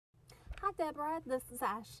Hi Deborah, this is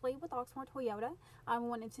Ashley with Oxmoor Toyota. I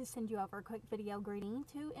wanted to send you over a quick video greeting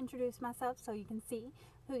to introduce myself so you can see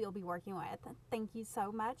who you'll be working with. Thank you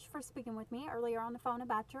so much for speaking with me earlier on the phone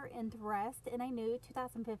about your interest in a new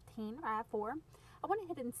 2015 Rav4. I went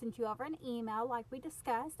ahead and sent you over an email like we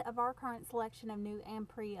discussed of our current selection of new and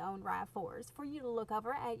pre-owned Rav4s for you to look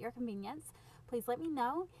over at your convenience. Please let me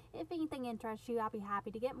know if anything interests you. I'll be happy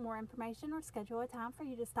to get more information or schedule a time for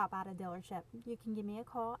you to stop out a dealership. You can give me a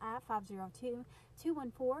call at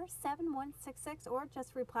 502-214-7166 or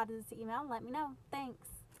just reply to this email and let me know. Thanks.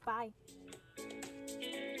 Bye.